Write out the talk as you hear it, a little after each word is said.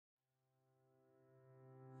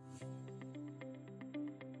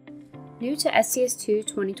New to SDS2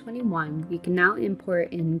 2021, we can now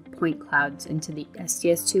import in point clouds into the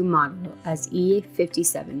SDS2 model as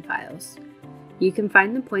E57 files. You can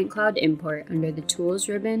find the point cloud import under the Tools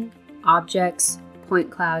ribbon, Objects,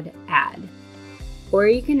 Point Cloud, Add, or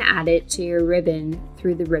you can add it to your ribbon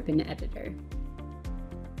through the ribbon editor.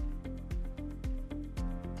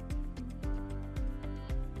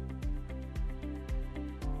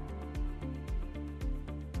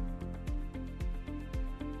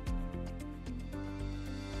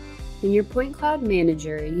 In your Point Cloud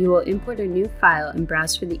Manager, you will import a new file and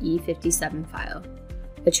browse for the E57 file.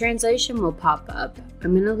 A translation will pop up.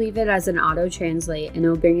 I'm going to leave it as an auto-translate and it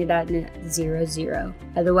will bring it at 00.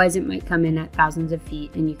 Otherwise it might come in at thousands of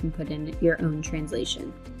feet and you can put in your own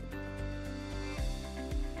translation.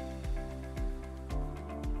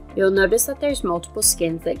 You'll notice that there's multiple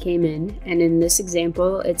scans that came in, and in this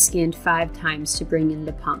example it scanned 5 times to bring in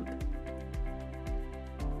the pump.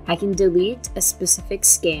 I can delete a specific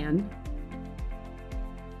scan,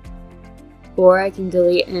 or I can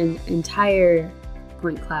delete an entire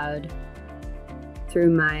point cloud through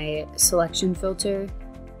my selection filter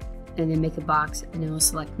and then make a box and it will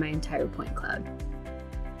select my entire point cloud.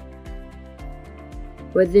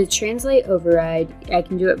 With the translate override, I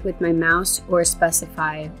can do it with my mouse or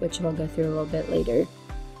specify, which I'll go through a little bit later.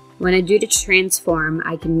 When I do the transform,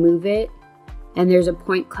 I can move it and there's a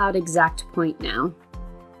point cloud exact point now.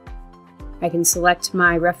 I can select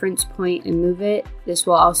my reference point and move it. This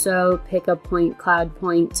will also pick a point cloud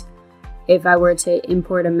point if I were to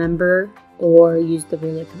import a member or use the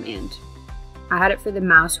ruler command. I had it for the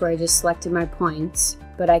mouse where I just selected my points,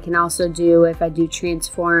 but I can also do, if I do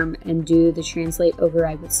transform and do the translate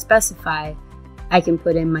override with specify, I can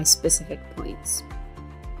put in my specific points.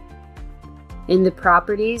 In the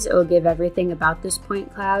properties, it will give everything about this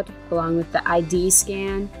point cloud along with the ID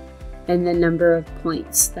scan and the number of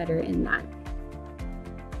points that are in that.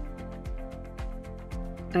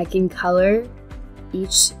 I can color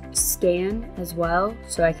each scan as well,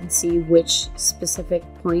 so I can see which specific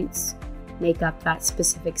points make up that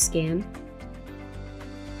specific scan.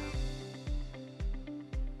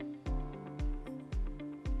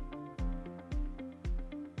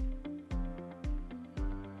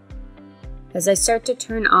 As I start to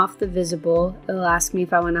turn off the visible, it'll ask me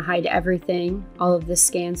if I want to hide everything, all of the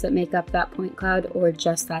scans that make up that point cloud, or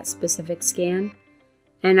just that specific scan.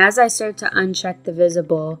 And as I start to uncheck the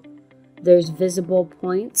visible, there's visible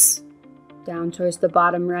points down towards the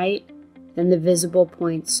bottom right, and the visible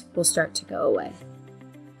points will start to go away.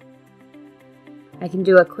 I can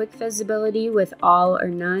do a quick visibility with all or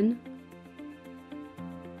none.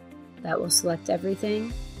 That will select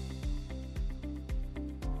everything.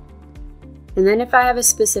 And then if I have a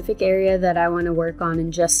specific area that I want to work on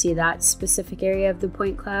and just see that specific area of the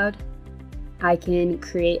point cloud, I can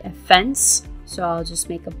create a fence. So I'll just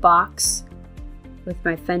make a box with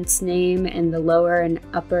my fence name and the lower and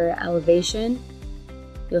upper elevation.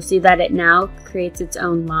 You'll see that it now creates its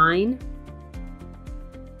own line.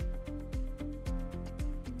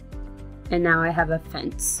 And now I have a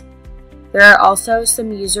fence. There are also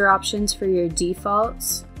some user options for your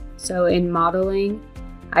defaults. So in modeling,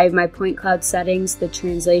 I have my point cloud settings, the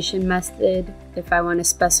translation method, if I want to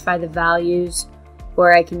specify the values,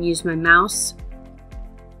 or I can use my mouse.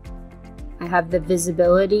 I have the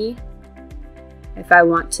visibility, if I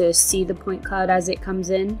want to see the point cloud as it comes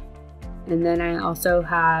in. And then I also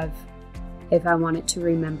have if I want it to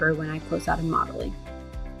remember when I close out of modeling.